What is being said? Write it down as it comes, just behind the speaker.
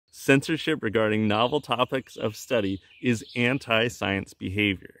Censorship regarding novel topics of study is anti-science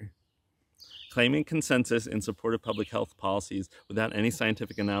behavior. Claiming consensus in support of public health policies without any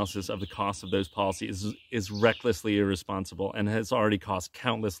scientific analysis of the cost of those policies is recklessly irresponsible and has already cost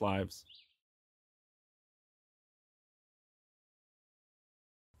countless lives.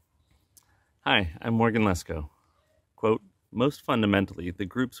 Hi, I'm Morgan Lesko. Quote, most fundamentally, the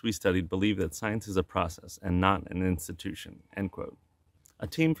groups we studied believe that science is a process and not an institution, end quote. A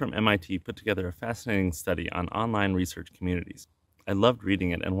team from MIT put together a fascinating study on online research communities. I loved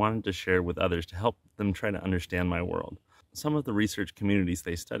reading it and wanted to share with others to help them try to understand my world. Some of the research communities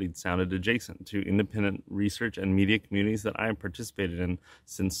they studied sounded adjacent to independent research and media communities that I have participated in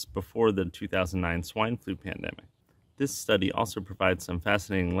since before the 2009 swine flu pandemic. This study also provides some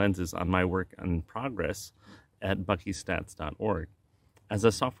fascinating lenses on my work in progress at buckystats.org. As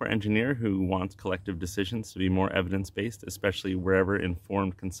a software engineer who wants collective decisions to be more evidence-based, especially wherever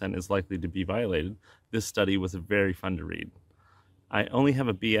informed consent is likely to be violated, this study was very fun to read. I only have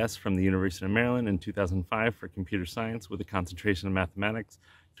a BS from the University of Maryland in 2005 for computer science with a concentration in mathematics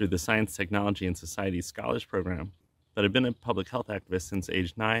through the Science, Technology, and Society Scholars Program, but I've been a public health activist since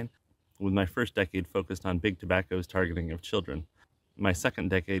age 9, with my first decade focused on big tobacco's targeting of children. My second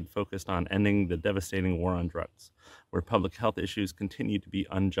decade focused on ending the devastating war on drugs, where public health issues continue to be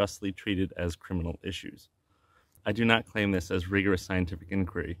unjustly treated as criminal issues. I do not claim this as rigorous scientific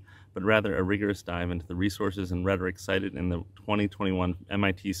inquiry, but rather a rigorous dive into the resources and rhetoric cited in the 2021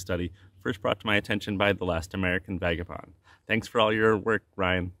 MIT study first brought to my attention by The Last American Vagabond. Thanks for all your work,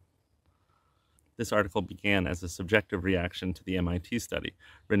 Ryan. This article began as a subjective reaction to the MIT study,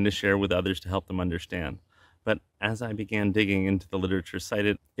 written to share with others to help them understand. But as I began digging into the literature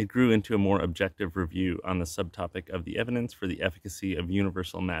cited, it grew into a more objective review on the subtopic of the evidence for the efficacy of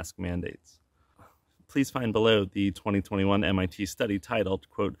universal mask mandates. Please find below the 2021 MIT study titled,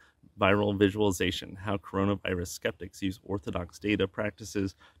 quote, Viral Visualization, How Coronavirus Skeptics Use Orthodox Data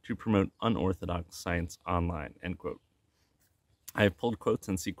Practices to Promote Unorthodox Science Online, end quote. I have pulled quotes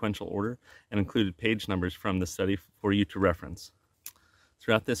in sequential order and included page numbers from the study for you to reference.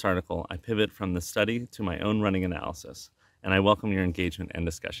 Throughout this article, I pivot from the study to my own running analysis, and I welcome your engagement and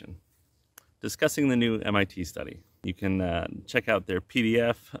discussion. Discussing the new MIT study. You can check out their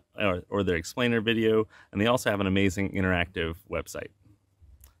PDF or their explainer video, and they also have an amazing interactive website.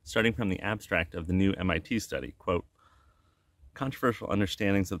 Starting from the abstract of the new MIT study, quote, controversial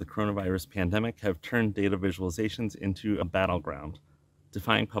understandings of the coronavirus pandemic have turned data visualizations into a battleground.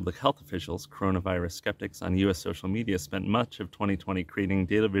 Defying public health officials, coronavirus skeptics on U.S. social media spent much of 2020 creating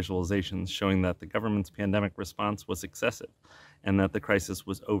data visualizations showing that the government's pandemic response was excessive and that the crisis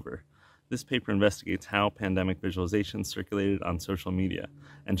was over. This paper investigates how pandemic visualizations circulated on social media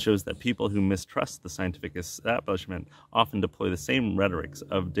and shows that people who mistrust the scientific establishment often deploy the same rhetorics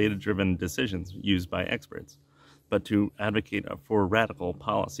of data-driven decisions used by experts, but to advocate for radical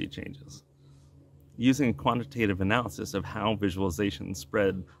policy changes. Using a quantitative analysis of how visualizations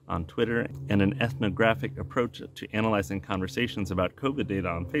spread on Twitter and an ethnographic approach to analyzing conversations about COVID data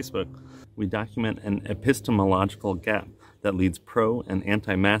on Facebook, we document an epistemological gap that leads pro- and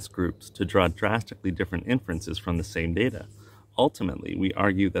anti-mask groups to draw drastically different inferences from the same data. Ultimately, we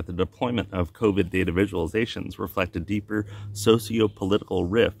argue that the deployment of COVID data visualizations reflect a deeper socio-political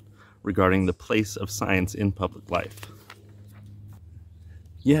rift regarding the place of science in public life.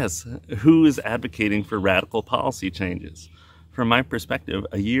 Yes, who is advocating for radical policy changes? From my perspective,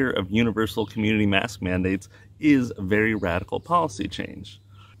 a year of universal community mask mandates is a very radical policy change.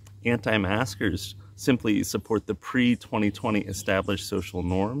 Anti-maskers simply support the pre-2020 established social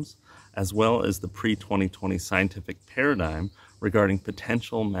norms, as well as the pre-2020 scientific paradigm regarding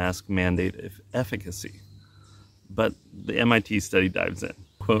potential mask mandate efficacy. But the MIT study dives in.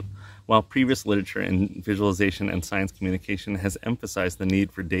 Quote, while previous literature in visualization and science communication has emphasized the need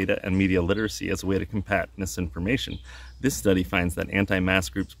for data and media literacy as a way to combat misinformation, this study finds that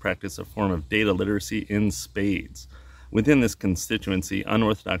anti-mask groups practice a form of data literacy in spades. Within this constituency,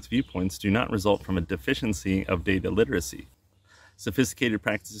 unorthodox viewpoints do not result from a deficiency of data literacy. Sophisticated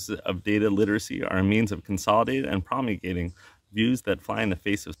practices of data literacy are a means of consolidating and promulgating views that fly in the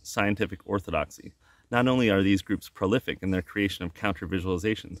face of scientific orthodoxy. Not only are these groups prolific in their creation of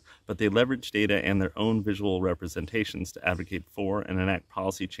counter-visualizations, but they leverage data and their own visual representations to advocate for and enact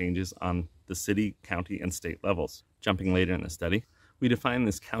policy changes on the city, county, and state levels. Jumping later in the study, we define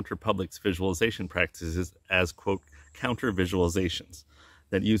this counter-public's visualization practices as, quote, counter-visualizations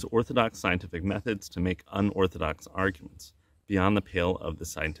that use orthodox scientific methods to make unorthodox arguments beyond the pale of the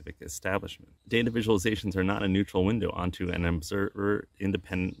scientific establishment. Data visualizations are not a neutral window onto an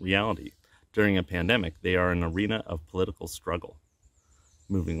observer-independent reality. During a pandemic, they are an arena of political struggle.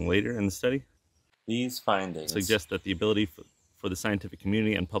 Moving later in the study, these findings suggest that the ability for the scientific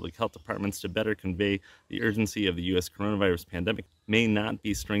community and public health departments to better convey the urgency of the U.S. coronavirus pandemic may not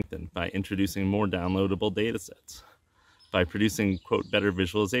be strengthened by introducing more downloadable data sets, by producing, quote, better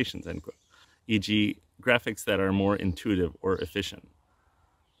visualizations, end quote, e.g. graphics that are more intuitive or efficient,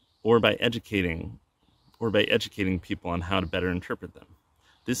 or by educating people on how to better interpret them.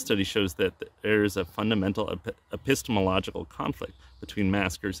 This study shows that there is a fundamental epistemological conflict between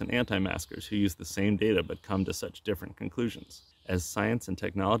maskers and anti-maskers who use the same data but come to such different conclusions. As science and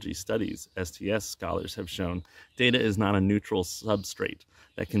technology studies, STS scholars have shown, data is not a neutral substrate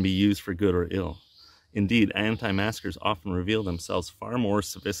that can be used for good or ill. Indeed, anti-maskers often reveal themselves far more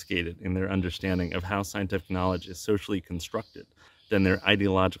sophisticated in their understanding of how scientific knowledge is socially constructed than their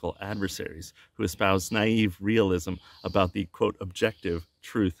ideological adversaries who espouse naive realism about the, quote, objective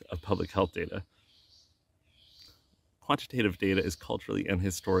truth of public health data. Quantitative data is culturally and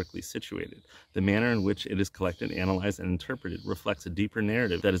historically situated. The manner in which it is collected, analyzed, and interpreted reflects a deeper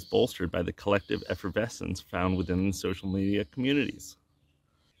narrative that is bolstered by the collective effervescence found within social media communities.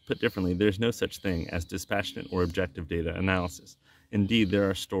 Put differently, there's no such thing as dispassionate or objective data analysis. Indeed, there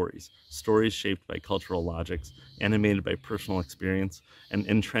are stories shaped by cultural logics, animated by personal experience, and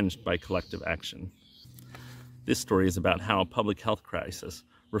entrenched by collective action. This story is about how a public health crisis,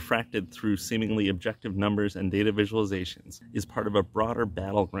 refracted through seemingly objective numbers and data visualizations, is part of a broader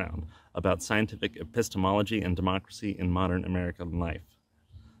battleground about scientific epistemology and democracy in modern American life.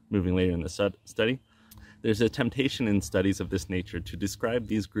 Moving later in the study, there's a temptation in studies of this nature to describe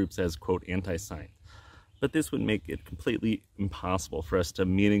these groups as, quote, anti-science. But this would make it completely impossible for us to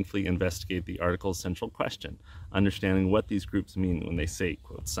meaningfully investigate the article's central question, understanding what these groups mean when they say,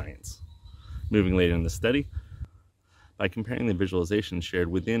 quote, science. Moving later in the study, by comparing the visualizations shared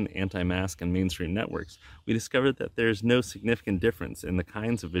within anti-mask and mainstream networks, we discovered that there's no significant difference in the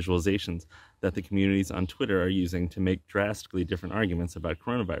kinds of visualizations that the communities on Twitter are using to make drastically different arguments about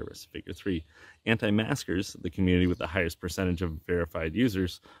coronavirus, Figure 3. Anti-maskers, the community with the highest percentage of verified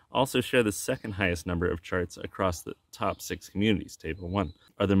users, also share the second highest number of charts across the top 6 communities, Table 1,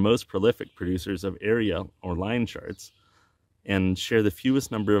 are the most prolific producers of area or line charts, and share the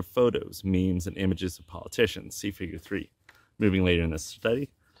fewest number of photos, memes, and images of politicians, see Figure 3. Moving later in this study,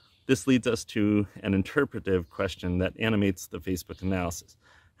 this leads us to an interpretive question that animates the Facebook analysis.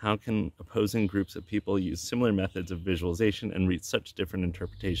 How can opposing groups of people use similar methods of visualization and reach such different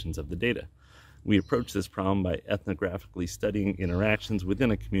interpretations of the data? We approach this problem by ethnographically studying interactions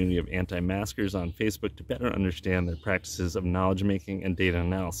within a community of anti-maskers on Facebook to better understand their practices of knowledge-making and data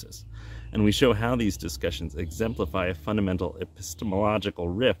analysis. And we show how these discussions exemplify a fundamental epistemological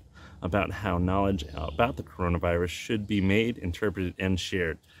rift about how knowledge about the coronavirus should be made, interpreted, and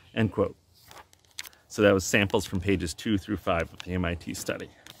shared, end quote. So that was samples from pages 2 through 5 of the MIT study.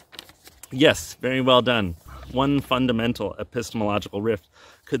 Yes, very well done. One fundamental epistemological rift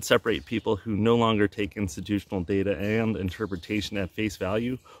could separate people who no longer take institutional data and interpretation at face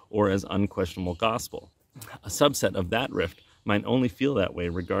value or as unquestionable gospel. A subset of that rift might only feel that way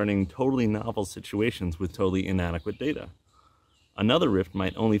regarding totally novel situations with totally inadequate data. Another rift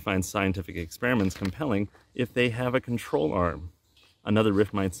might only find scientific experiments compelling if they have a control arm. Another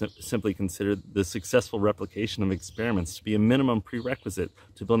rift might simply consider the successful replication of experiments to be a minimum prerequisite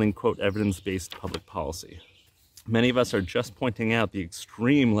to building, quote, evidence-based public policy. Many of us are just pointing out the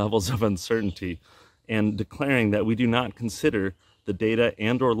extreme levels of uncertainty and declaring that we do not consider the data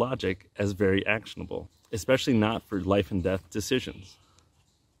and/or logic as very actionable, especially not for life and death decisions.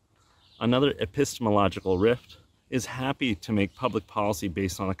 Another epistemological rift is happy to make public policy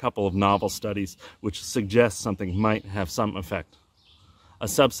based on a couple of novel studies which suggest something might have some effect. A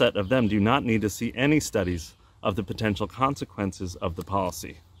subset of them do not need to see any studies of the potential consequences of the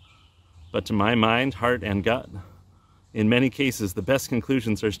policy. But to my mind, heart, and gut, in many cases, the best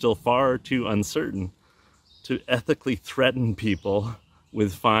conclusions are still far too uncertain to ethically threaten people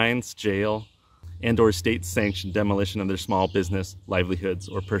with fines, jail, and/or state-sanctioned demolition of their small business, livelihoods,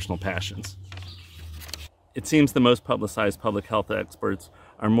 or personal passions. It seems the most publicized public health experts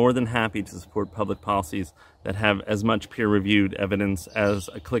are more than happy to support public policies that have as much peer-reviewed evidence as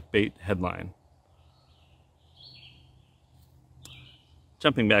a clickbait headline.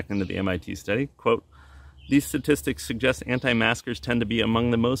 Jumping back into the MIT study, quote, these statistics suggest anti-maskers tend to be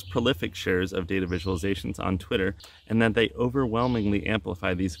among the most prolific sharers of data visualizations on Twitter, and that they overwhelmingly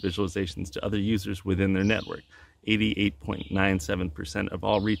amplify these visualizations to other users within their network. 88.97% of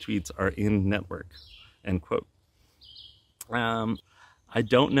all retweets are in network, end quote. I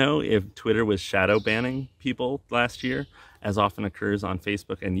don't know if Twitter was shadow banning people last year, as often occurs on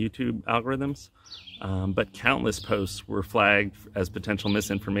Facebook and YouTube algorithms, but countless posts were flagged as potential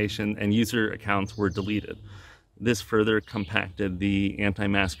misinformation and user accounts were deleted. This further compacted the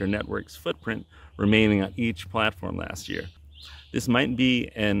anti-masker network's footprint remaining on each platform last year. This might be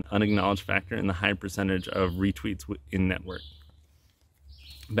an unacknowledged factor in the high percentage of retweets in network.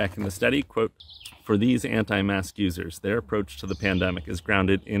 Back in the study, quote, "For these anti-mask users, their approach to the pandemic is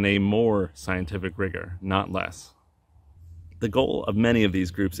grounded in a more scientific rigor, not less." The goal of many of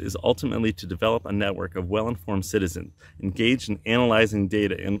these groups is ultimately to develop a network of well-informed citizens engaged in analyzing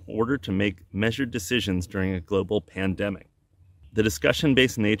data in order to make measured decisions during a global pandemic. The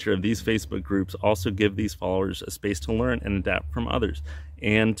discussion-based nature of these Facebook groups also give these followers a space to learn and adapt from others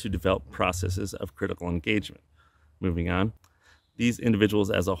and to develop processes of critical engagement. Moving on. These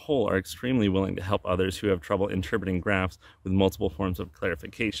individuals as a whole are extremely willing to help others who have trouble interpreting graphs with multiple forms of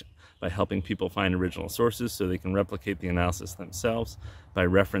clarification, by helping people find original sources so they can replicate the analysis themselves, by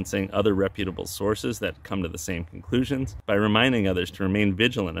referencing other reputable sources that come to the same conclusions, by reminding others to remain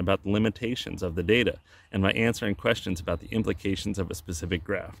vigilant about the limitations of the data, and by answering questions about the implications of a specific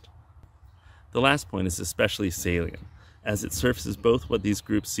graph. The last point is especially salient, as it surfaces both what these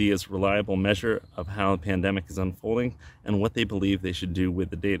groups see as a reliable measure of how the pandemic is unfolding and what they believe they should do with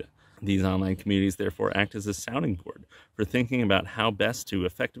the data. These online communities therefore act as a sounding board for thinking about how best to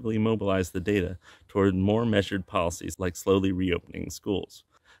effectively mobilize the data toward more measured policies like slowly reopening schools.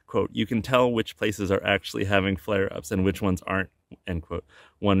 Quote, "You can tell which places are actually having flare-ups and which ones aren't," end quote.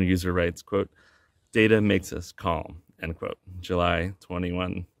 One user writes, quote, "Data makes us calm," end quote. July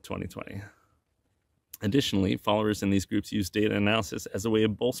 21, 2020. Additionally, followers in these groups use data analysis as a way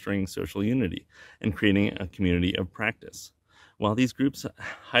of bolstering social unity and creating a community of practice. While these groups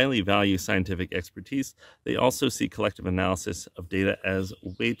highly value scientific expertise, they also see collective analysis of data as a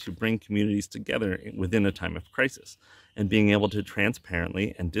way to bring communities together within a time of crisis. And being able to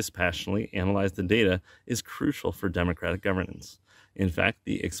transparently and dispassionately analyze the data is crucial for democratic governance. In fact,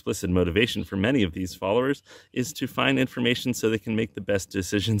 the explicit motivation for many of these followers is to find information so they can make the best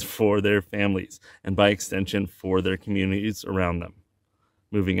decisions for their families, and by extension, for their communities around them.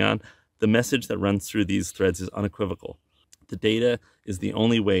 Moving on, the message that runs through these threads is unequivocal. The data is the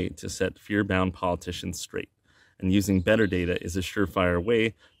only way to set fear-bound politicians straight, and using better data is a surefire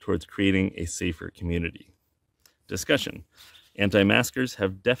way towards creating a safer community. Discussion. Anti-maskers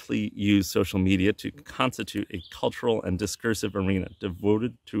have deftly used social media to constitute a cultural and discursive arena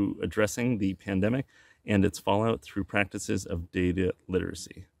devoted to addressing the pandemic and its fallout through practices of data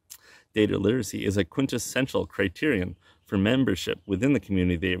literacy. Data literacy is a quintessential criterion for membership within the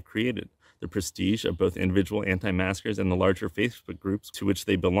community they have created. The prestige of both individual anti-maskers and the larger Facebook groups to which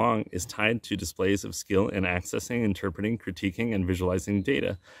they belong is tied to displays of skill in accessing, interpreting, critiquing, and visualizing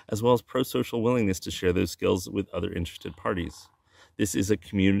data, as well as pro-social willingness to share those skills with other interested parties. This is a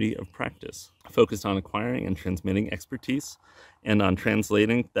community of practice, focused on acquiring and transmitting expertise, and on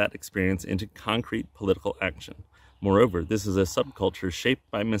translating that experience into concrete political action. Moreover, this is a subculture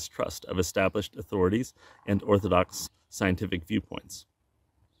shaped by mistrust of established authorities and orthodox scientific viewpoints.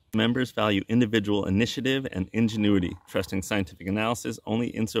 Members value individual initiative and ingenuity, trusting scientific analysis only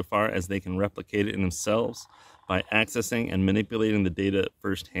insofar as they can replicate it in themselves by accessing and manipulating the data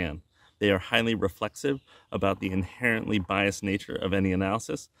firsthand. They are highly reflexive about the inherently biased nature of any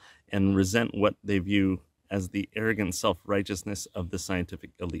analysis and resent what they view as the arrogant self-righteousness of the scientific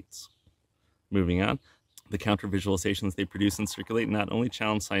elites. Moving on. The counter-visualizations they produce and circulate not only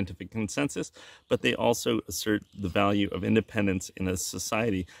challenge scientific consensus, but they also assert the value of independence in a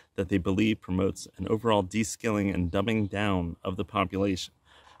society that they believe promotes an overall de-skilling and dumbing down of the population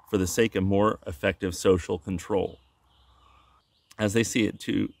for the sake of more effective social control. As they see it,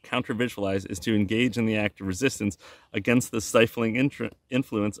 to counter-visualize is to engage in the act of resistance against the stifling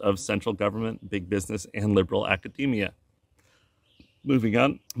influence of central government, big business, and liberal academia. Moving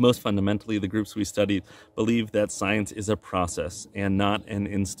on, most fundamentally, the groups we studied believe that science is a process and not an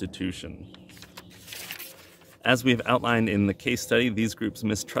institution. As we've outlined in the case study, these groups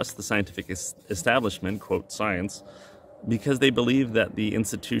mistrust the scientific establishment, quote, science, because they believe that the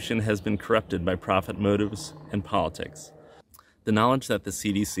institution has been corrupted by profit motives and politics. The knowledge that the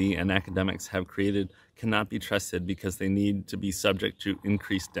CDC and academics have created cannot be trusted because they need to be subject to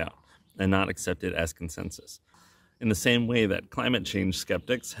increased doubt and not accepted as consensus. In the same way that climate change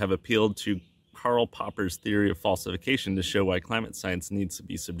skeptics have appealed to Karl Popper's theory of falsification to show why climate science needs to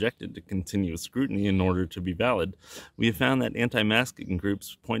be subjected to continuous scrutiny in order to be valid, we have found that anti-masking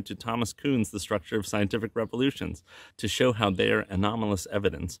groups point to Thomas Kuhn's The Structure of Scientific Revolutions to show how their anomalous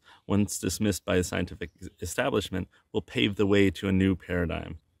evidence, once dismissed by the scientific establishment, will pave the way to a new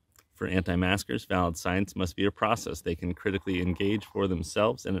paradigm. For anti-maskers, valid science must be a process they can critically engage for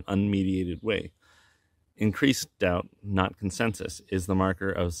themselves in an unmediated way. Increased doubt, not consensus, is the marker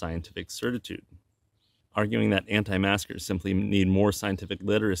of scientific certitude. Arguing that anti-maskers simply need more scientific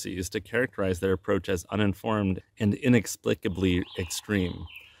literacy is to characterize their approach as uninformed and inexplicably extreme.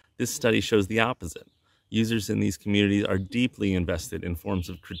 This study shows the opposite. Users in these communities are deeply invested in forms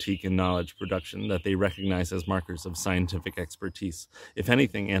of critique and knowledge production that they recognize as markers of scientific expertise. If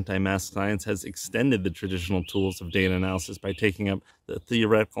anything, anti-mask science has extended the traditional tools of data analysis by taking up the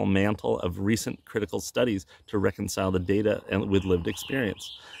theoretical mantle of recent critical studies to reconcile the data with lived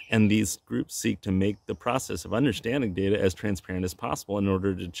experience. And these groups seek to make the process of understanding data as transparent as possible in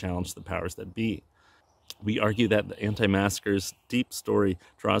order to challenge the powers that be. We argue that the anti-maskers' deep story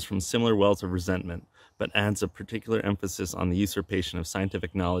draws from similar wells of resentment, but adds a particular emphasis on the usurpation of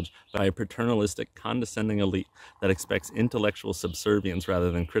scientific knowledge by a paternalistic, condescending elite that expects intellectual subservience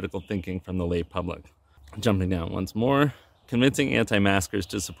rather than critical thinking from the lay public. Jumping down once more, convincing anti-maskers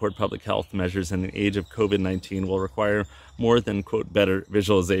to support public health measures in the age of COVID-19 will require more than, quote, better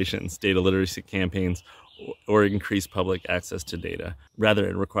visualizations, data literacy campaigns, or increased public access to data. Rather,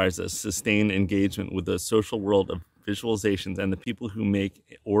 it requires a sustained engagement with the social world of visualizations and the people who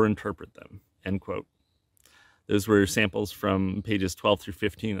make or interpret them, end quote. Those were samples from pages 12 through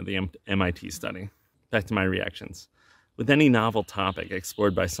 15 of the MIT study. Back to my reactions. With any novel topic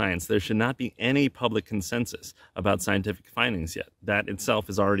explored by science, there should not be any public consensus about scientific findings yet. That itself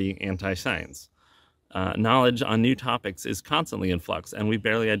is already anti-science. Knowledge on new topics is constantly in flux, and we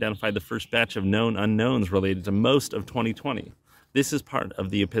barely identified the first batch of known unknowns related to most of 2020. This is part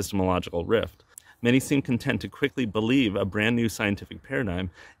of the epistemological rift. Many seem content to quickly believe a brand new scientific paradigm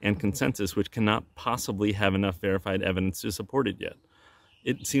and consensus which cannot possibly have enough verified evidence to support it yet.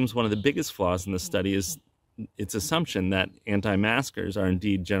 It seems one of the biggest flaws in the study is its assumption that anti-maskers are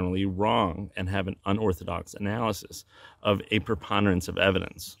indeed generally wrong and have an unorthodox analysis of a preponderance of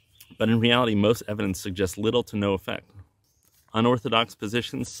evidence. But in reality, most evidence suggests little to no effect. Unorthodox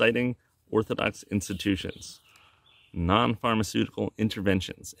positions citing orthodox institutions. Non-pharmaceutical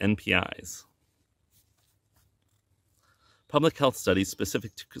interventions, NPIs. Public health studies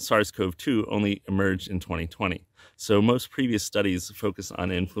specific to SARS-CoV-2 only emerged in 2020, so most previous studies focus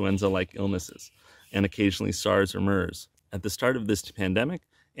on influenza-like illnesses, and occasionally SARS or MERS. At the start of this pandemic,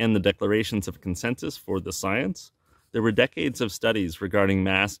 and the declarations of consensus for the science, there were decades of studies regarding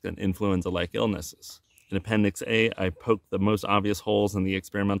masked and influenza-like illnesses. In Appendix A, I poked the most obvious holes in the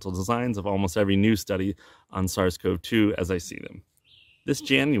experimental designs of almost every new study on SARS-CoV-2 as I see them. This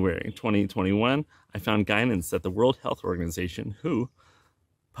January 2021, I found guidance that the World Health Organization, WHO,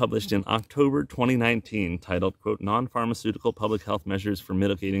 published in October 2019 titled, quote, Non-Pharmaceutical Public Health Measures for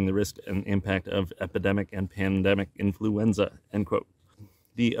Mitigating the Risk and Impact of Epidemic and Pandemic Influenza, end quote.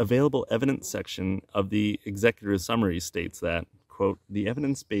 The available evidence section of the executive summary states that, quote, the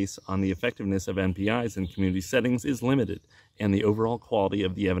evidence base on the effectiveness of NPIs in community settings is limited, and the overall quality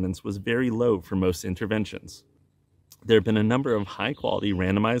of the evidence was very low for most interventions. There have been a number of high-quality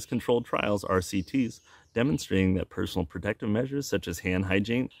randomized controlled trials, RCTs, demonstrating that personal protective measures such as hand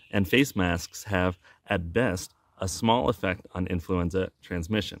hygiene and face masks have, at best, a small effect on influenza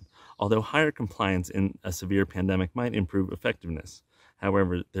transmission, although higher compliance in a severe pandemic might improve effectiveness.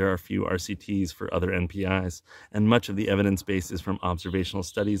 However, there are few RCTs for other NPIs, and much of the evidence base is from observational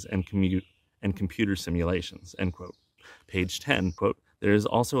studies and computer simulations, end quote. Page 10, quote, there is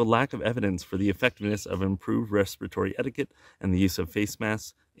also a lack of evidence for the effectiveness of improved respiratory etiquette and the use of face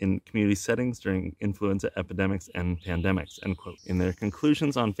masks in community settings during influenza epidemics and pandemics, end quote. In their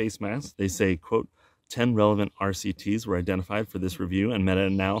conclusions on face masks, they say, quote, 10 relevant RCTs were identified for this review and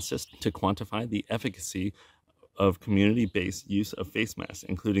meta-analysis to quantify the efficacy of community-based use of face masks,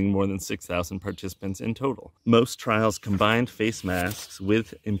 including more than 6,000 participants in total. Most trials combined face masks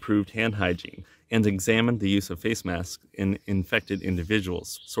with improved hand hygiene and examined the use of face masks in infected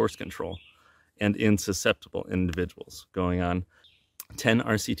individuals, source control, and in susceptible individuals. Going on, 10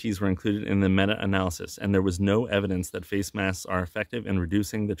 RCTs were included in the meta-analysis, and there was no evidence that face masks are effective in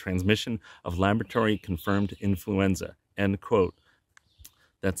reducing the transmission of laboratory-confirmed influenza, end quote.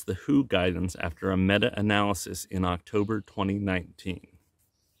 That's the WHO guidance after a meta-analysis in October 2019.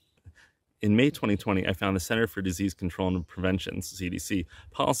 In May 2020, I found the Center for Disease Control and Prevention's CDC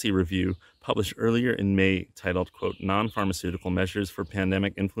policy review published earlier in May titled, quote, Non-Pharmaceutical Measures for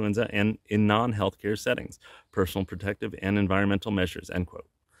Pandemic Influenza and in Non-Healthcare Settings, Personal Protective and Environmental Measures, end quote.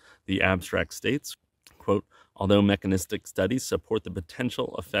 The abstract states, quote, although mechanistic studies support the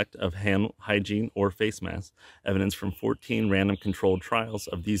potential effect of hand hygiene or face masks, evidence from 14 random controlled trials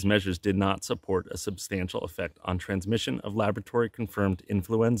of these measures did not support a substantial effect on transmission of laboratory-confirmed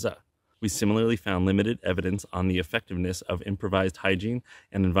influenza. We similarly found limited evidence on the effectiveness of improvised hygiene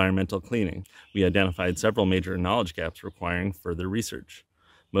and environmental cleaning. We identified several major knowledge gaps requiring further research.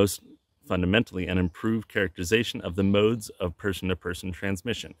 Most fundamentally, an improved characterization of the modes of person-to-person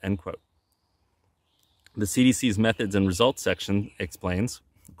transmission, end quote. The CDC's methods and results section explains,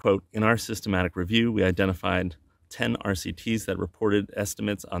 quote, in our systematic review, we identified 10 RCTs that reported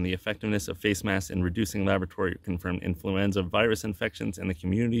estimates on the effectiveness of face masks in reducing laboratory-confirmed influenza virus infections in the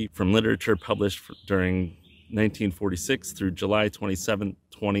community from literature published during 1946 through July 27,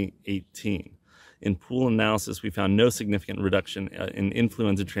 2018. In pool analysis, we found no significant reduction in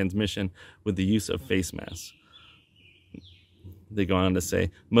influenza transmission with the use of face masks. They go on to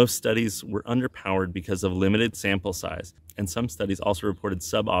say, most studies were underpowered because of limited sample size, and some studies also reported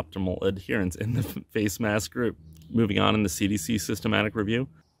suboptimal adherence in the face mask group. Moving on in the CDC systematic review,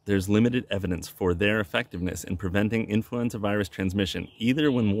 there's limited evidence for their effectiveness in preventing influenza virus transmission, either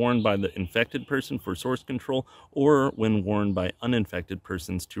when worn by the infected person for source control or when worn by uninfected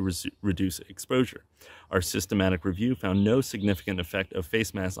persons to reduce exposure. Our systematic review found no significant effect of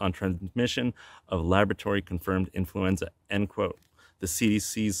face masks on transmission of laboratory-confirmed influenza, end quote. The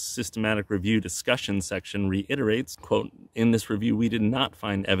CDC's systematic review discussion section reiterates, quote, in this review, we did not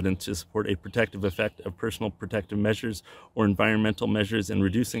find evidence to support a protective effect of personal protective measures or environmental measures in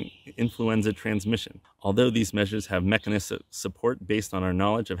reducing influenza transmission. Although these measures have mechanistic support based on our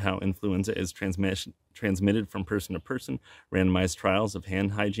knowledge of how influenza is transmitted from person to person, randomized trials of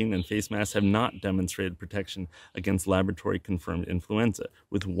hand hygiene and face masks have not demonstrated protection against laboratory-confirmed influenza,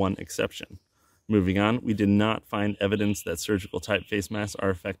 with one exception. Moving on, we did not find evidence that surgical type face masks are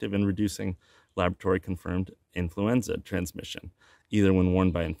effective in reducing laboratory-confirmed influenza transmission, either when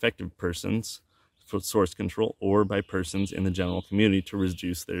worn by infected persons for source control or by persons in the general community to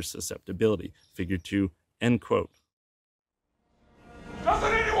reduce their susceptibility. Figure 2, end quote.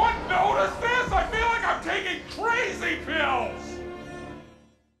 Doesn't anyone notice this? I feel like I'm taking crazy pills!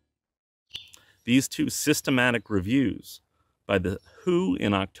 These two systematic reviews by the WHO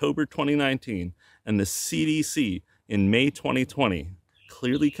in October 2019 and the CDC in May 2020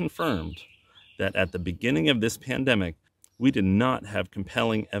 clearly confirmed that at the beginning of this pandemic, we did not have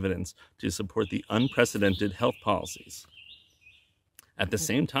compelling evidence to support the unprecedented health policies. At the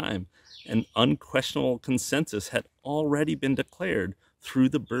same time, an unquestionable consensus had already been declared through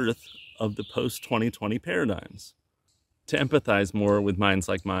the birth of the post-2020 paradigms. To empathize more with minds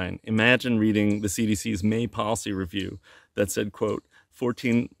like mine, imagine reading the CDC's May policy review that said, quote,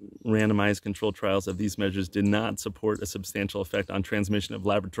 14 randomized controlled trials of these measures did not support a substantial effect on transmission of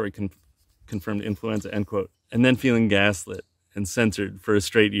laboratory-confirmed influenza, end quote, and then feeling gaslit and censored for a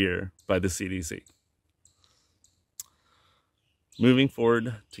straight year by the CDC. Moving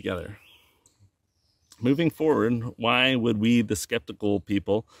forward together. Moving forward, why would we, the skeptical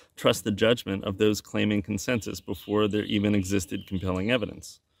people, trust the judgment of those claiming consensus before there even existed compelling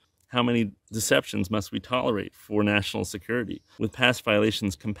evidence? How many deceptions must we tolerate for national security, with past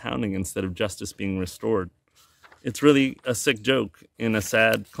violations compounding instead of justice being restored? It's really a sick joke in a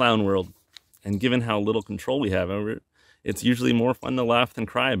sad clown world, and given how little control we have over it, it's usually more fun to laugh than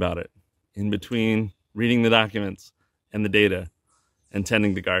cry about it, in between reading the documents and the data and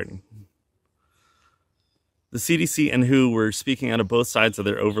tending the garden. The CDC and WHO were speaking out of both sides of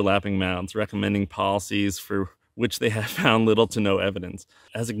their overlapping mouths, recommending policies for which they have found little to no evidence.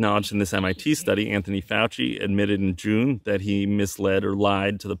 As acknowledged in this MIT study, Anthony Fauci admitted in June that he misled or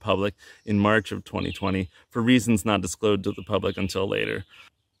lied to the public in March of 2020 for reasons not disclosed to the public until later.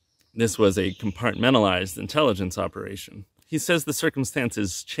 This was a compartmentalized intelligence operation. He says the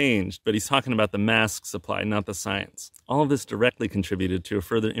circumstances changed, but he's talking about the mask supply, not the science. All of this directly contributed to a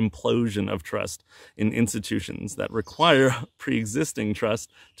further implosion of trust in institutions that require pre-existing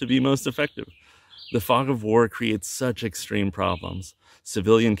trust to be most effective. The fog of war creates such extreme problems,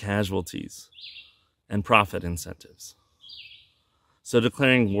 civilian casualties, and profit incentives. So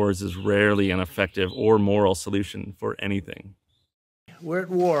declaring wars is rarely an effective or moral solution for anything. We're at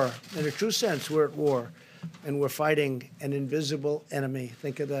war. In a true sense, we're at war. And we're fighting an invisible enemy.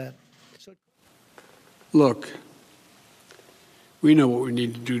 Think of that. Look, we know what we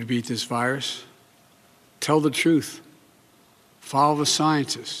need to do to beat this virus. Tell the truth. Follow the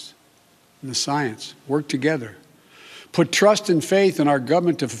scientists and the science. Work together. Put trust and faith in our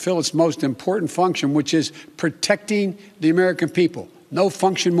government to fulfill its most important function, which is protecting the American people. No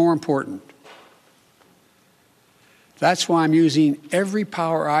function more important. That's why I'm using every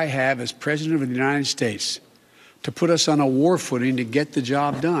power I have as President of the United States to put us on a war footing to get the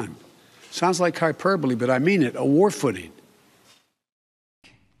job done. Sounds like hyperbole, but I mean it, a war footing.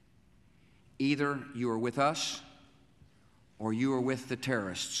 Either you are with us or you are with the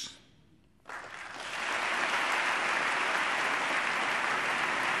terrorists.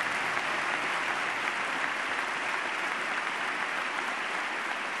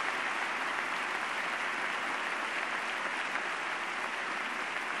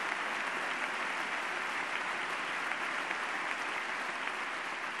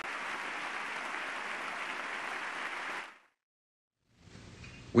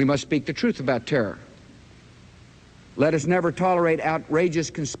 We must speak the truth about terror. Let us never tolerate outrageous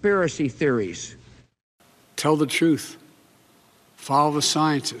conspiracy theories. Tell the truth. Follow the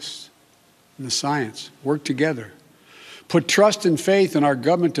scientists and the science. Work together. Put trust and faith in our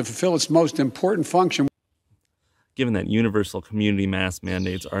government to fulfill its most important function. Given that universal community mask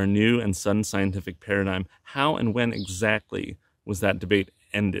mandates are a new and sudden scientific paradigm, how and when exactly was that debate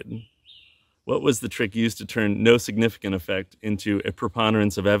ended? What was the trick used to turn no significant effect into a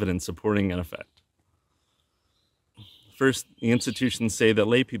preponderance of evidence supporting an effect? First, the institutions say that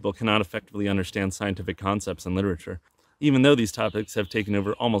lay people cannot effectively understand scientific concepts and literature. Even though these topics have taken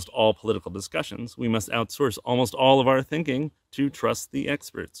over almost all political discussions, we must outsource almost all of our thinking to trust the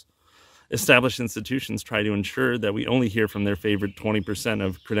experts. Established institutions try to ensure that we only hear from their favorite 20%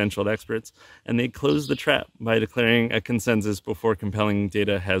 of credentialed experts, and they close the trap by declaring a consensus before compelling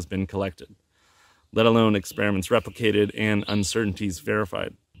data has been collected, let alone experiments replicated and uncertainties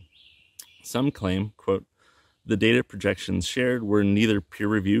verified. Some claim, quote, the data projections shared were neither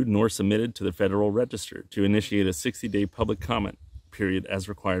peer-reviewed nor submitted to the Federal Register to initiate a 60-day public comment period as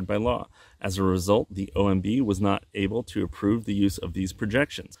required by law. As a result, the OMB was not able to approve the use of these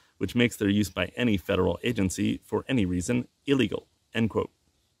projections, which makes their use by any federal agency for any reason illegal, end quote.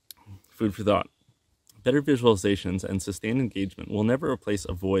 Food for thought. Better visualizations and sustained engagement will never replace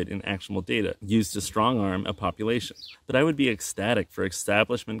a void in actionable data used to strong-arm a population. But I would be ecstatic for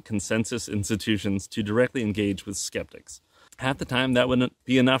establishment consensus institutions to directly engage with skeptics. Half the time, that wouldn't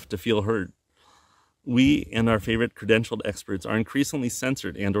be enough to feel heard. We and our favorite credentialed experts are increasingly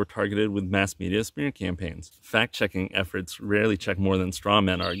censored and or targeted with mass media smear campaigns. Fact-checking efforts rarely check more than straw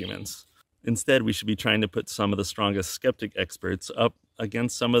man arguments. Instead, we should be trying to put some of the strongest skeptic experts up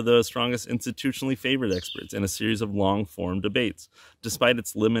against some of the strongest institutionally favored experts in a series of long-form debates. Despite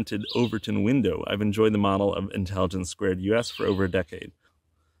its limited Overton window, I've enjoyed the model of Intelligence Squared US for over a decade.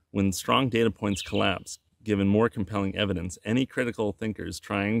 When strong data points collapse, given more compelling evidence, any critical thinkers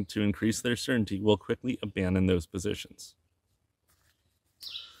trying to increase their certainty will quickly abandon those positions.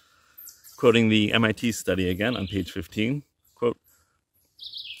 Quoting the MIT study again on page 15, quote,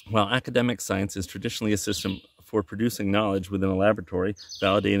 while academic science is traditionally a system for producing knowledge within a laboratory,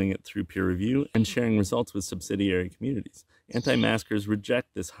 validating it through peer review, and sharing results with subsidiary communities, anti-maskers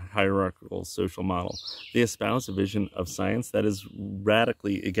reject this hierarchical social model. They espouse a vision of science that is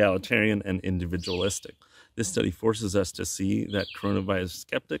radically egalitarian and individualistic. This study forces us to see that coronavirus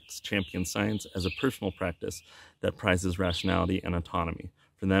skeptics champion science as a personal practice that prizes rationality and autonomy.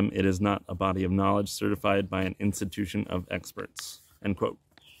 For them, it is not a body of knowledge certified by an institution of experts, end quote.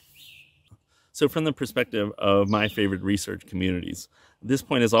 So from the perspective of my favorite research communities, this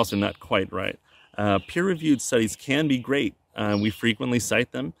point is also not quite right. Peer-reviewed studies can be great. We frequently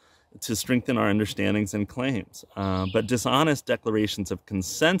cite them to strengthen our understandings and claims. But dishonest declarations of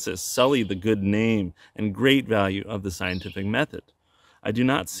consensus sully the good name and great value of the scientific method. I do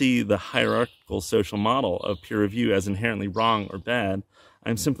not see the hierarchical social model of peer review as inherently wrong or bad.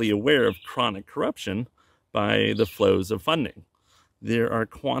 I'm simply aware of chronic corruption by the flows of funding. There are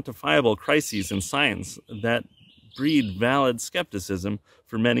quantifiable crises in science that breed valid skepticism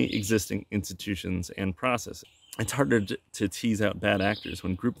for many existing institutions and processes. It's harder to tease out bad actors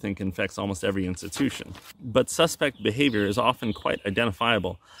when groupthink infects almost every institution. But suspect behavior is often quite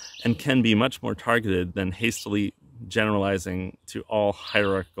identifiable and can be much more targeted than hastily generalizing to all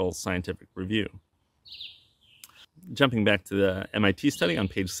hierarchical scientific review. Jumping back to the MIT study on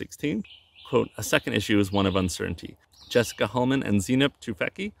page 16, quote, a second issue is one of uncertainty. Jessica Hullman and Zeynep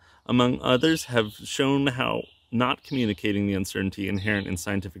Tufekci, among others, have shown how not communicating the uncertainty inherent in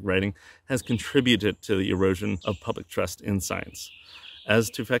scientific writing has contributed to the erosion of public trust in science.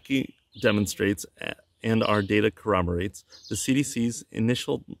 As Tufekci demonstrates and our data corroborates, the CDC's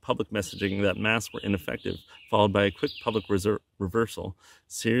initial public messaging that masks were ineffective, followed by a quick public reversal,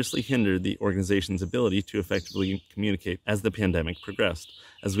 seriously hindered the organization's ability to effectively communicate as the pandemic progressed.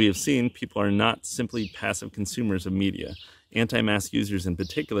 As we have seen, people are not simply passive consumers of media. Anti-mask users in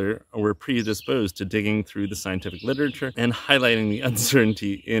particular were predisposed to digging through the scientific literature and highlighting the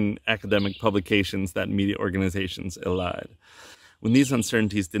uncertainty in academic publications that media organizations elide. When these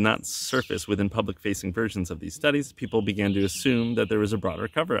uncertainties did not surface within public-facing versions of these studies, people began to assume that there was a broader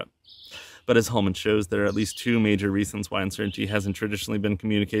cover-up. But as Hullman shows, there are at least two major reasons why uncertainty hasn't traditionally been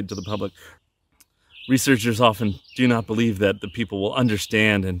communicated to the public. Researchers often do not believe that the people will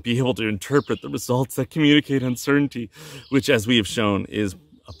understand and be able to interpret the results that communicate uncertainty, which, as we have shown, is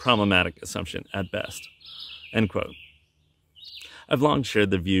a problematic assumption at best. End quote. I've long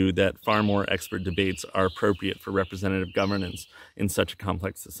shared the view that far more expert debates are appropriate for representative governance in such a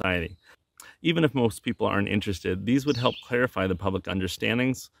complex society. Even if most people aren't interested, these would help clarify the public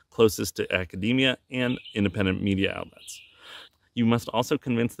understandings closest to academia and independent media outlets. You must also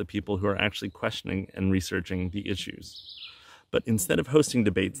convince the people who are actually questioning and researching the issues. But instead of hosting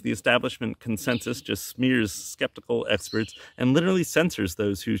debates, the establishment consensus just smears skeptical experts and literally censors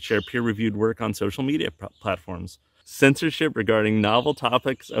those who share peer-reviewed work on social media platforms. Censorship regarding novel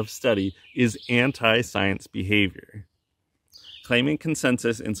topics of study is anti-science behavior. Claiming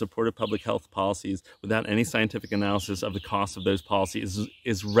consensus in support of public health policies without any scientific analysis of the cost of those policies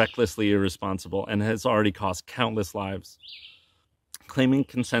is recklessly irresponsible and has already cost countless lives. Claiming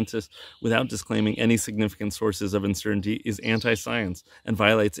consensus without disclaiming any significant sources of uncertainty is anti-science and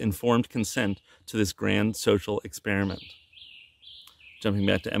violates informed consent to this grand social experiment. Jumping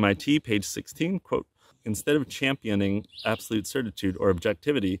back to MIT, page 16, quote, instead of championing absolute certitude or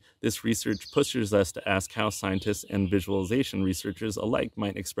objectivity, this research pushes us to ask how scientists and visualization researchers alike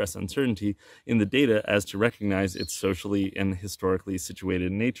might express uncertainty in the data as to recognize its socially and historically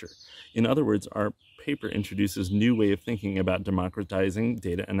situated nature. In other words, our paper introduces a new way of thinking about democratizing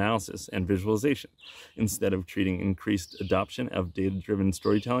data analysis and visualization. Instead of treating increased adoption of data-driven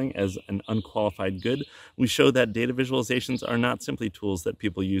storytelling as an unqualified good, we show that data visualizations are not simply tools that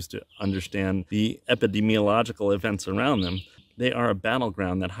people use to understand the epidemiological events around them. They are a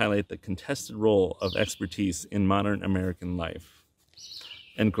battleground that highlight the contested role of expertise in modern American life.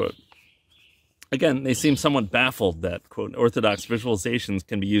 End quote. Again, they seem somewhat baffled that, quote, orthodox visualizations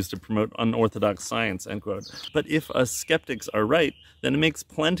can be used to promote unorthodox science, end quote. But if us skeptics are right, then it makes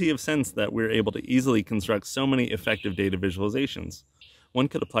plenty of sense that we're able to easily construct so many effective data visualizations. One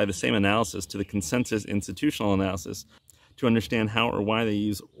could apply the same analysis to the consensus institutional analysis to understand how or why they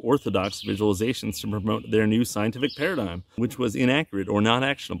use orthodox visualizations to promote their new scientific paradigm, which was inaccurate or not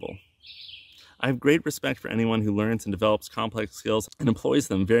actionable. I have great respect for anyone who learns and develops complex skills and employs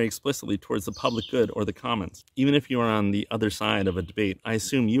them very explicitly towards the public good or the commons. Even if you are on the other side of a debate, I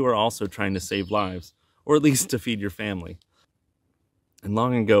assume you are also trying to save lives, or at least to feed your family. And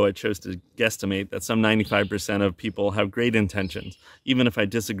long ago, I chose to guesstimate that some 95% of people have great intentions, even if I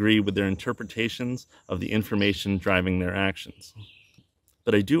disagree with their interpretations of the information driving their actions.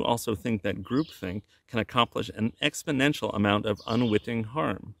 But I do also think that groupthink can accomplish an exponential amount of unwitting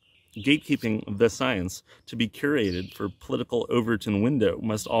harm. Gatekeeping of the science to be curated for political Overton window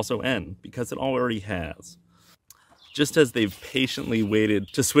must also end, because it already has. Just as they've patiently waited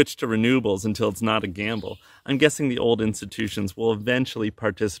to switch to renewables until it's not a gamble, I'm guessing the old institutions will eventually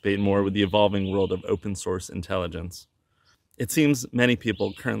participate more with the evolving world of open source intelligence. It seems many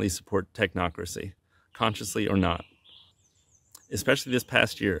people currently support technocracy, consciously or not. Especially this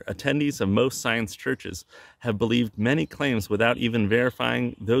past year, attendees of most science churches have believed many claims without even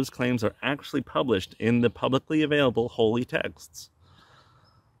verifying those claims are actually published in the publicly available holy texts.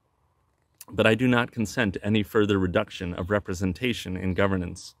 But I do not consent to any further reduction of representation in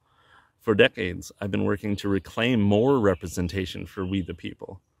governance. For decades, I've been working to reclaim more representation for we the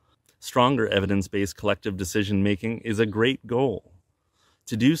people. Stronger evidence-based collective decision-making is a great goal.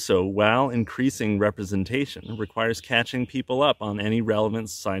 To do so while increasing representation requires catching people up on any relevant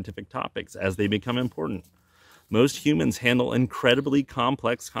scientific topics as they become important. Most humans handle incredibly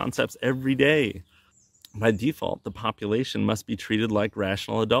complex concepts every day. By default, the population must be treated like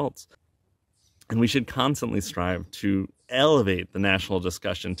rational adults. And we should constantly strive to elevate the national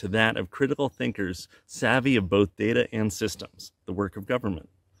discussion to that of critical thinkers savvy of both data and systems, the work of government.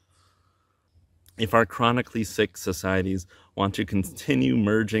 If our chronically sick societies want to continue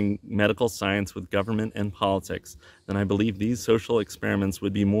merging medical science with government and politics, then I believe these social experiments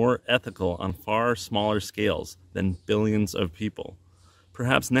would be more ethical on far smaller scales than billions of people.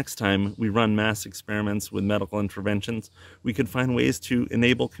 Perhaps next time we run mass experiments with medical interventions, we could find ways to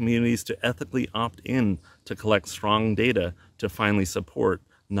enable communities to ethically opt in to collect strong data to finally support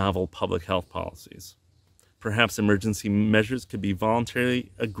novel public health policies. Perhaps emergency measures could be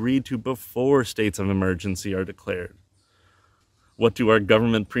voluntarily agreed to before states of emergency are declared. What do our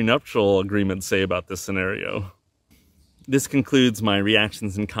government prenuptial agreements say about this scenario? This concludes my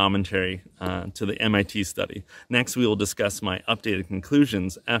reactions and commentary to the MIT study. Next, we will discuss my updated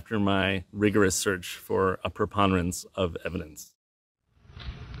conclusions after my rigorous search for a preponderance of evidence.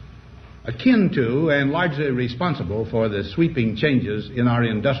 Akin to and largely responsible for the sweeping changes in our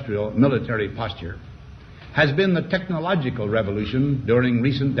industrial military posture has been the technological revolution during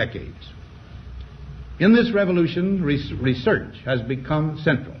recent decades. In this revolution, research has become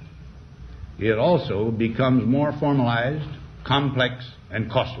central. It also becomes more formalized, complex, and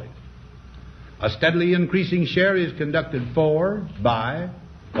costly. A steadily increasing share is conducted for, by,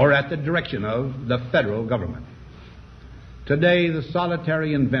 or at the direction of the federal government. Today, the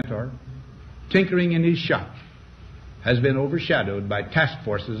solitary inventor tinkering in his shop has been overshadowed by task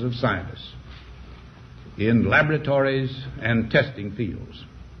forces of scientists in laboratories and testing fields.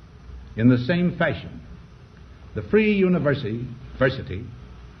 In the same fashion, the free university,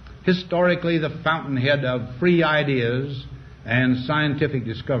 historically the fountainhead of free ideas and scientific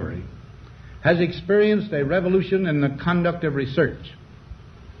discovery, has experienced a revolution in the conduct of research.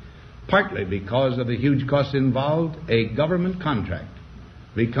 Partly because of the huge costs involved, a government contract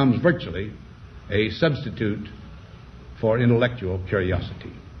becomes virtually a substitute for intellectual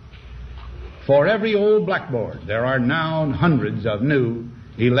curiosity. For every old blackboard, there are now hundreds of new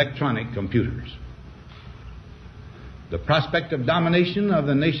electronic computers. The prospect of domination of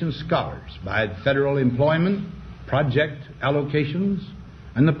the nation's scholars by federal employment, project allocations,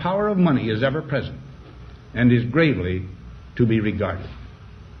 and the power of money is ever present and is gravely to be regarded.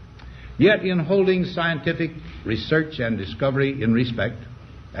 Yet in holding scientific research and discovery in respect,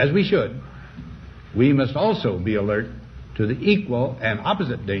 as we should, we must also be alert to the equal and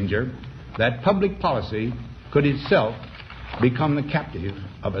opposite danger that public policy could itself become the captive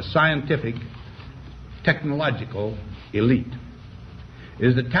of a scientific, technological elite. It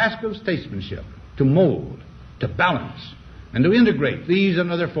is the task of statesmanship to mold, to balance, and to integrate these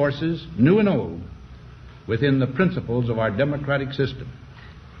and other forces, new and old, within the principles of our democratic system,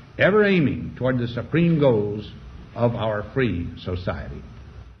 ever aiming toward the supreme goals of our free society.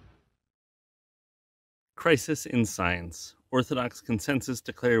 Crisis in Science. Orthodox consensus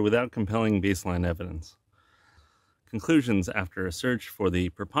declared without compelling baseline evidence. Conclusions after a search for the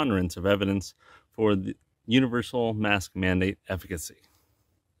preponderance of evidence for the universal mask mandate efficacy.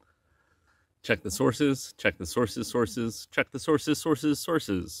 Check the sources, check the sources, check the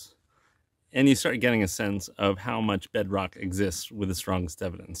sources, and you start getting a sense of how much bedrock exists with the strongest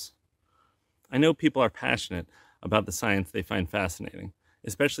evidence. I know people are passionate about the science they find fascinating,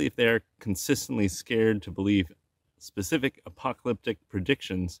 especially if they are consistently scared to believe specific apocalyptic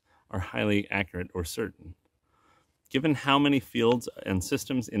predictions are highly accurate or certain. Given how many fields and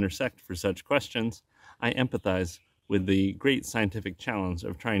systems intersect for such questions, I empathize with the great scientific challenge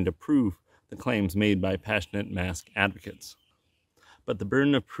of trying to prove the claims made by passionate mask advocates. But the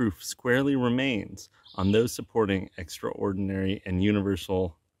burden of proof squarely remains on those supporting extraordinary and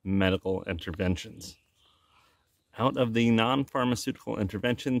universal medical interventions. Out of the non-pharmaceutical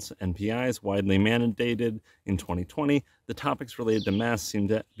interventions and PIs widely mandated in 2020, the topics related to masks seem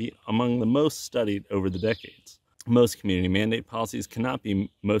to be among the most studied over the decades. Most community mandate policies cannot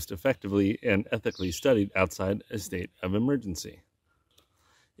be most effectively and ethically studied outside a state of emergency.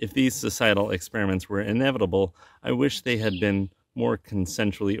 If these societal experiments were inevitable, I wish they had been more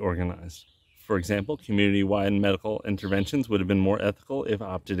consensually organized. For example, community-wide medical interventions would have been more ethical if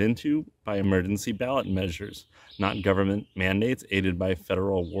opted into by emergency ballot measures, not government mandates aided by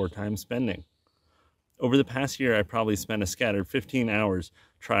federal wartime spending. Over the past year, I probably spent a scattered 15 hours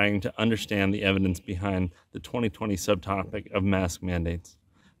trying to understand the evidence behind the 2020 subtopic of mask mandates.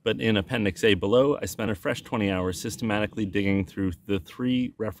 But in Appendix A below, I spent a fresh 20 hours systematically digging through the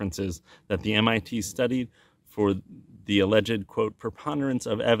 3 references that the MIT studied for the alleged, quote, preponderance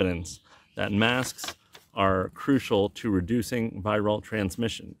of evidence that masks are crucial to reducing viral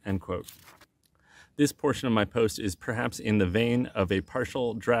transmission, end quote. This portion of my post is perhaps in the vein of a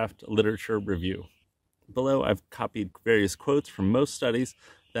partial draft literature review. Below, I've copied various quotes from most studies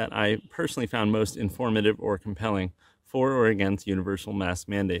that I personally found most informative or compelling for or against universal mask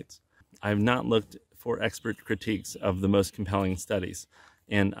mandates. I have not looked for expert critiques of the most compelling studies,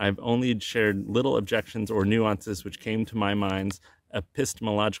 and I've only shared little objections or nuances which came to my mind's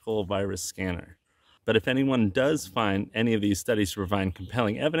epistemological virus scanner. But if anyone does find any of these studies to provide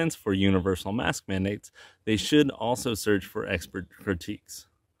compelling evidence for universal mask mandates, they should also search for expert critiques.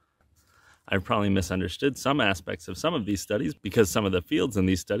 I've probably misunderstood some aspects of some of these studies because some of the fields in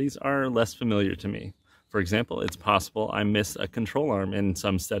these studies are less familiar to me. For example, it's possible I missed a control arm in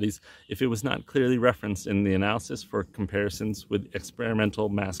some studies if it was not clearly referenced in the analysis for comparisons with experimental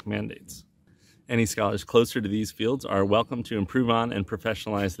mask mandates. Any scholars closer to these fields are welcome to improve on and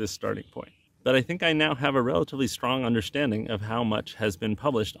professionalize this starting point. But I think I now have a relatively strong understanding of how much has been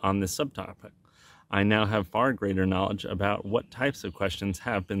published on this subtopic. I now have far greater knowledge about what types of questions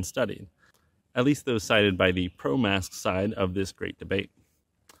have been studied, at least those cited by the pro-mask side of this great debate.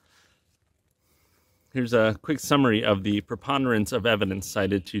 Here's a quick summary of the preponderance of evidence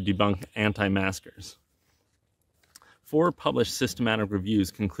cited to debunk anti-maskers. 4 published systematic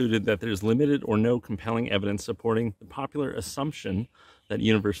reviews concluded that there's limited or no compelling evidence supporting the popular assumption that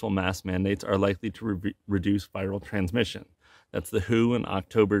universal mask mandates are likely to reduce viral transmission. That's the WHO in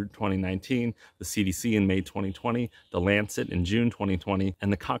October 2019, the CDC in May 2020, the Lancet in June 2020,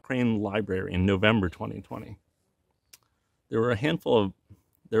 and the Cochrane Library in November 2020. There were a handful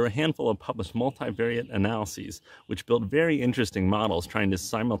of published multivariate analyses which built very interesting models trying to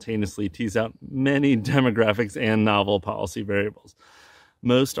simultaneously tease out many demographics and novel policy variables.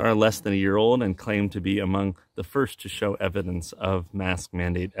 Most are less than a year old and claim to be among the first to show evidence of mask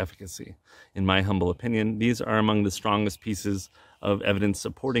mandate efficacy. In my humble opinion, these are among the strongest pieces of evidence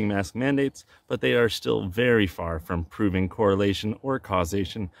supporting mask mandates, but they are still very far from proving correlation or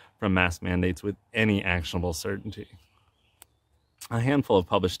causation from mask mandates with any actionable certainty. A handful of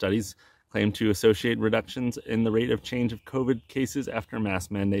published studies claim to associate reductions in the rate of change of COVID cases after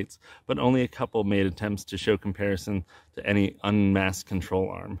mask mandates, but only a couple made attempts to show comparison to any unmasked control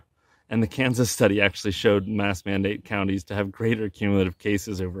arm. And the Kansas study actually showed mask mandate counties to have greater cumulative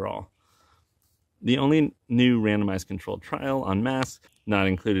cases overall. The only new randomized controlled trial on masks, not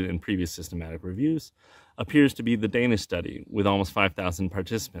included in previous systematic reviews, appears to be the Danish study with almost 5,000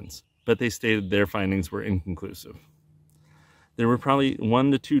 participants, but they stated their findings were inconclusive. There were probably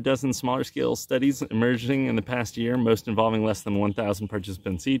 1 to 2 dozen smaller scale studies emerging in the past year, most involving less than 1,000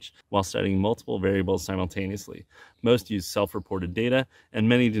 participants each, while studying multiple variables simultaneously. Most used self-reported data, and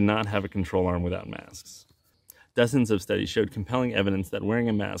many did not have a control arm without masks. Dozens of studies showed compelling evidence that wearing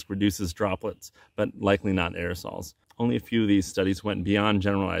a mask reduces droplets, but likely not aerosols. Only a few of these studies went beyond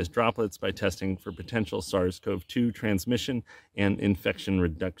generalized droplets by testing for potential SARS-CoV-2 transmission and infection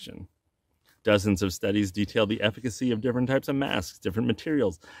reduction. Dozens of studies detailed the efficacy of different types of masks, different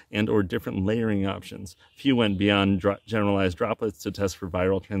materials, and/or different layering options. Few went beyond generalized droplets to test for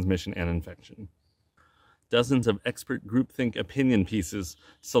viral transmission and infection. Dozens of expert groupthink opinion pieces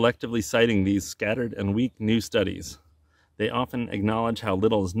selectively citing these scattered and weak new studies. They often acknowledge how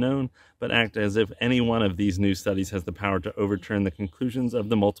little is known, but act as if any one of these new studies has the power to overturn the conclusions of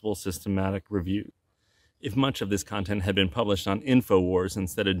the multiple systematic review. If much of this content had been published on InfoWars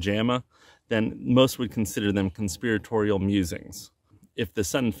instead of JAMA, then most would consider them conspiratorial musings. If the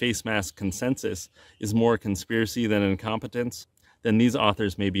sudden face mask consensus is more conspiracy than incompetence, then these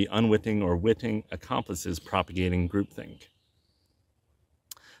authors may be unwitting or witting accomplices propagating groupthink.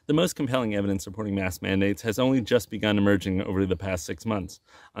 The most compelling evidence supporting mask mandates has only just begun emerging over the past 6 months.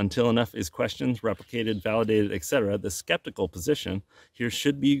 Until enough is questioned, replicated, validated, etc., the skeptical position here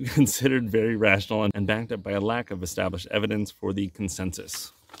should be considered very rational and backed up by a lack of established evidence for the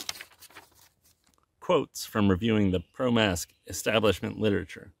consensus. Quotes from reviewing the pro-mask establishment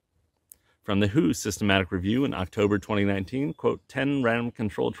literature. From the WHO Systematic Review in October 2019, quote, 10 random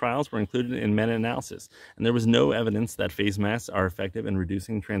controlled trials were included in meta-analysis, and there was no evidence that face masks are effective in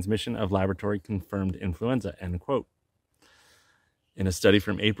reducing transmission of laboratory-confirmed influenza, end quote. In a study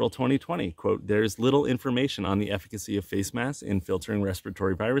from April 2020, quote, there is little information on the efficacy of face masks in filtering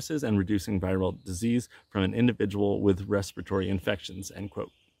respiratory viruses and reducing viral disease from an individual with respiratory infections, end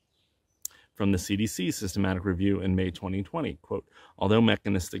quote. From the CDC Systematic Review in May 2020, quote, although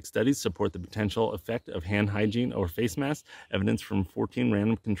mechanistic studies support the potential effect of hand hygiene or face masks, evidence from 14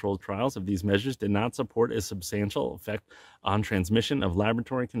 random controlled trials of these measures did not support a substantial effect on transmission of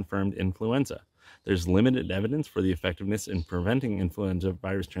laboratory-confirmed influenza. There's limited evidence for the effectiveness in preventing influenza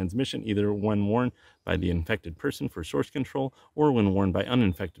virus transmission, either when worn by the infected person for source control or when worn by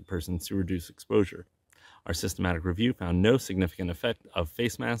uninfected persons to reduce exposure. Our systematic review found no significant effect of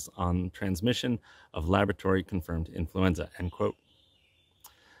face masks on transmission of laboratory-confirmed influenza, end quote.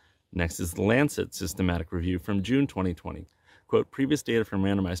 Next is the Lancet Systematic Review from June 2020. Quote, previous data from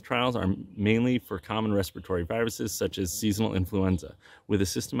randomized trials are mainly for common respiratory viruses such as seasonal influenza, with a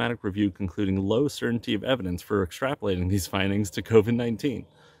systematic review concluding low certainty of evidence for extrapolating these findings to COVID-19,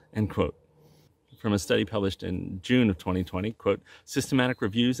 end quote. From a study published in June of 2020, quote, systematic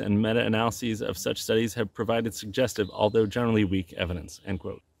reviews and meta-analyses of such studies have provided suggestive, although generally weak, evidence, end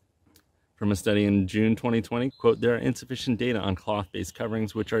quote. From a study in June 2020, quote, there are insufficient data on cloth-based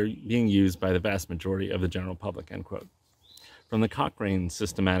coverings which are being used by the vast majority of the general public, end quote. From the Cochrane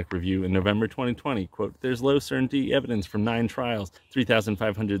Systematic Review in November 2020, quote, there's low certainty evidence from 9 trials,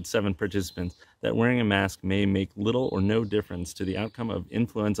 3,507 participants, that wearing a mask may make little or no difference to the outcome of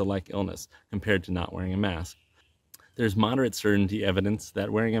influenza-like illness compared to not wearing a mask. There's moderate certainty evidence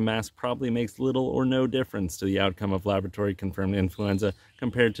that wearing a mask probably makes little or no difference to the outcome of laboratory-confirmed influenza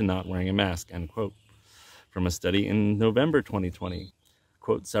compared to not wearing a mask, end quote. From a study in November 2020,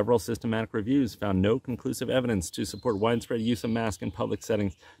 quote, several systematic reviews found no conclusive evidence to support widespread use of masks in public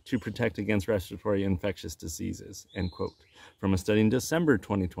settings to protect against respiratory infectious diseases, end quote. From a study in December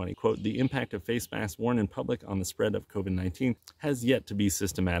 2020, quote, the impact of face masks worn in public on the spread of COVID-19 has yet to be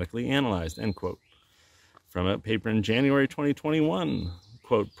systematically analyzed, end quote. From a paper in January 2021,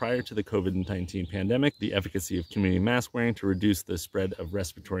 quote, prior to the COVID-19 pandemic, the efficacy of community mask wearing to reduce the spread of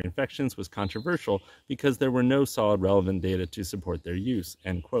respiratory infections was controversial because there were no solid relevant data to support their use,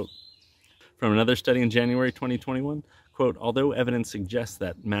 end quote. From another study in January 2021, quote, although evidence suggests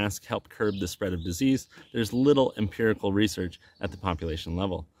that masks help curb the spread of disease, there's little empirical research at the population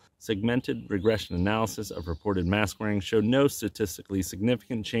level. Segmented regression analysis of reported mask wearing showed no statistically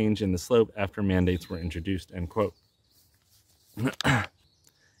significant change in the slope after mandates were introduced, end quote.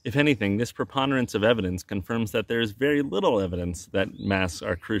 If anything, this preponderance of evidence confirms that there is very little evidence that masks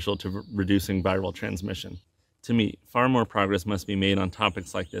are crucial to reducing viral transmission. To me, far more progress must be made on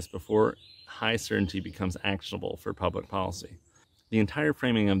topics like this before high certainty becomes actionable for public policy. The entire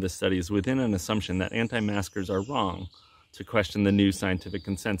framing of this study is within an assumption that anti-maskers are wrong to question the new scientific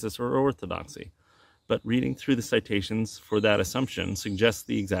consensus or orthodoxy, but reading through the citations for that assumption suggests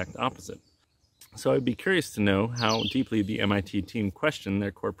the exact opposite. So I'd be curious to know how deeply the MIT team questioned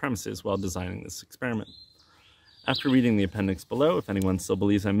their core premises while designing this experiment. After reading the appendix below, if anyone still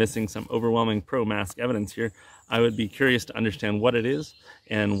believes I'm missing some overwhelming pro-mask evidence here, I would be curious to understand what it is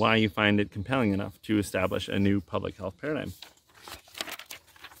and why you find it compelling enough to establish a new public health paradigm.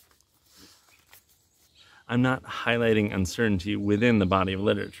 I'm not highlighting uncertainty within the body of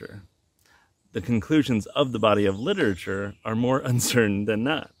literature. The conclusions of the body of literature are more uncertain than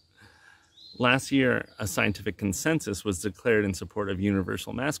not. Last year, a scientific consensus was declared in support of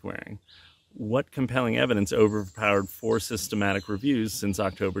universal mask wearing. What compelling evidence overpowered 4 systematic reviews since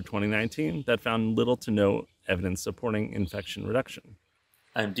October 2019 that found little to no evidence supporting infection reduction?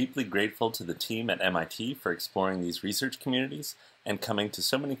 I'm deeply grateful to the team at MIT for exploring these research communities and coming to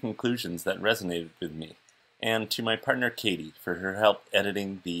so many conclusions that resonated with me, and to my partner Katie for her help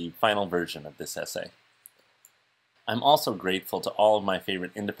editing the final version of this essay. I'm also grateful to all of my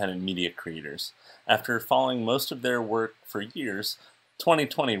favorite independent media creators. After following most of their work for years,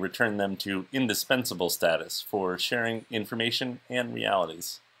 2020 returned them to indispensable status for sharing information and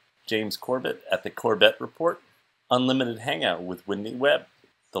realities. James Corbett at the Corbett Report, Unlimited Hangout with Whitney Webb,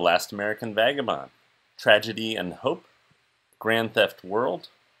 The Last American Vagabond, Tragedy and Hope, Grand Theft World,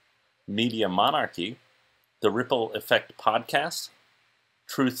 Media Monarchy, The Ripple Effect Podcast,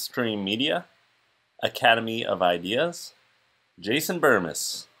 Truth Stream Media, Academy of Ideas, Jason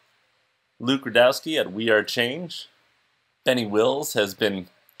Burmis, Luke Radowski at We Are Change. Benny Wills has been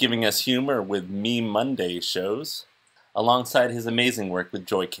giving us humor with Meme Monday shows, alongside his amazing work with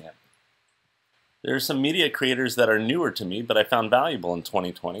Joycam. There are some media creators that are newer to me, but I found valuable in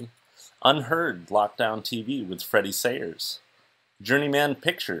 2020. Unheard Lockdown TV with Freddie Sayers. Journeyman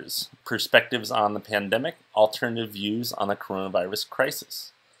Pictures, Perspectives on the Pandemic, Alternative Views on the Coronavirus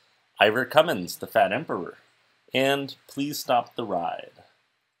Crisis. Ivor Cummins, The Fat Emperor, and Please Stop the Ride.